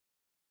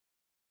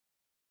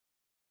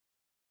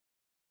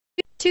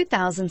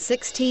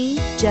2016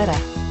 Jetta.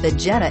 The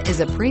Jetta is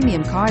a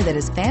premium car that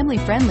is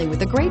family-friendly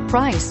with a great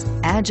price,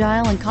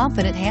 agile and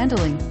confident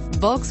handling.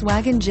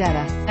 Volkswagen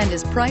Jetta, and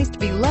is priced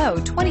below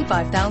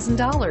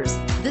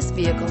 $25,000. This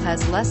vehicle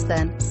has less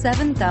than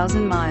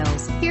 7,000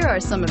 miles. Here are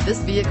some of this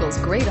vehicle's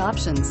great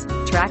options: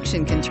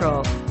 traction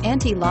control,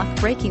 anti-lock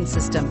braking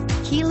system,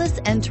 keyless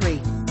entry,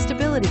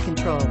 stability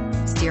control,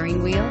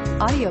 steering wheel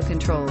audio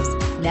controls,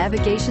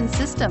 navigation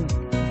system,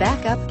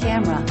 backup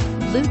camera,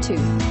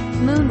 Bluetooth,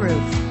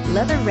 moonroof,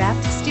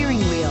 leather-wrapped steering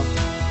wheel.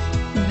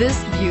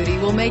 This beauty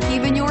will make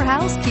even your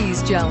house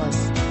keys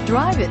jealous.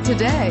 Drive it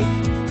today.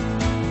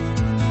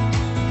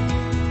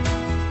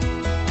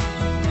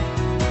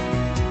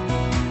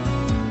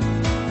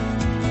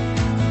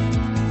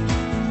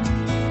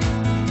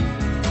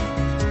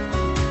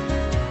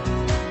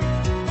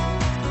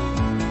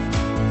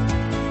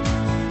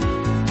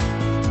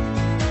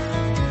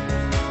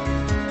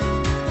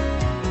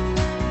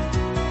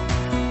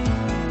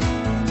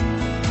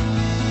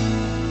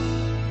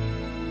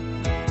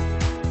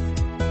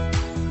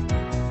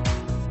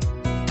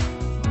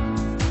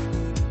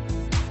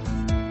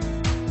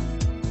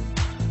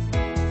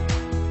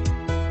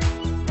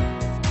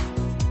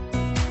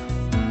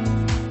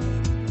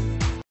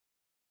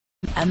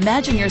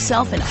 Imagine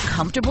yourself in a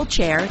comfortable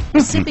chair,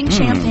 sipping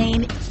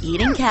champagne,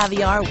 eating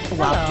caviar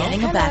while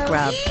getting a back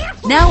rub.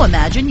 Now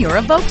imagine you're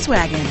a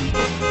Volkswagen.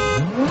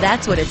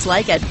 That's what it's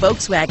like at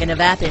Volkswagen of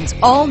Athens'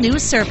 all-new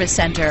service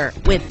center,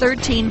 with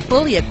 13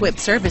 fully equipped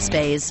service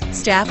bays,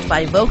 staffed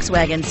by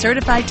Volkswagen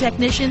certified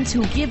technicians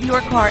who give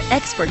your car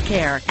expert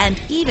care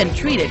and even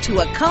treat it to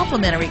a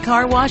complimentary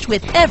car wash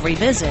with every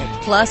visit.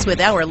 Plus,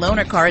 with our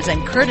loaner cars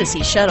and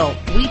courtesy shuttle,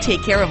 we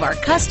take care of our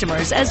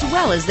customers as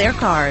well as their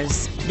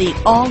cars. The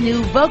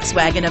all-new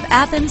Volkswagen of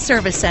Athens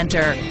Service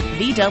Center.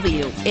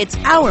 VW, it's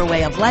our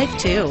way of life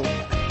too.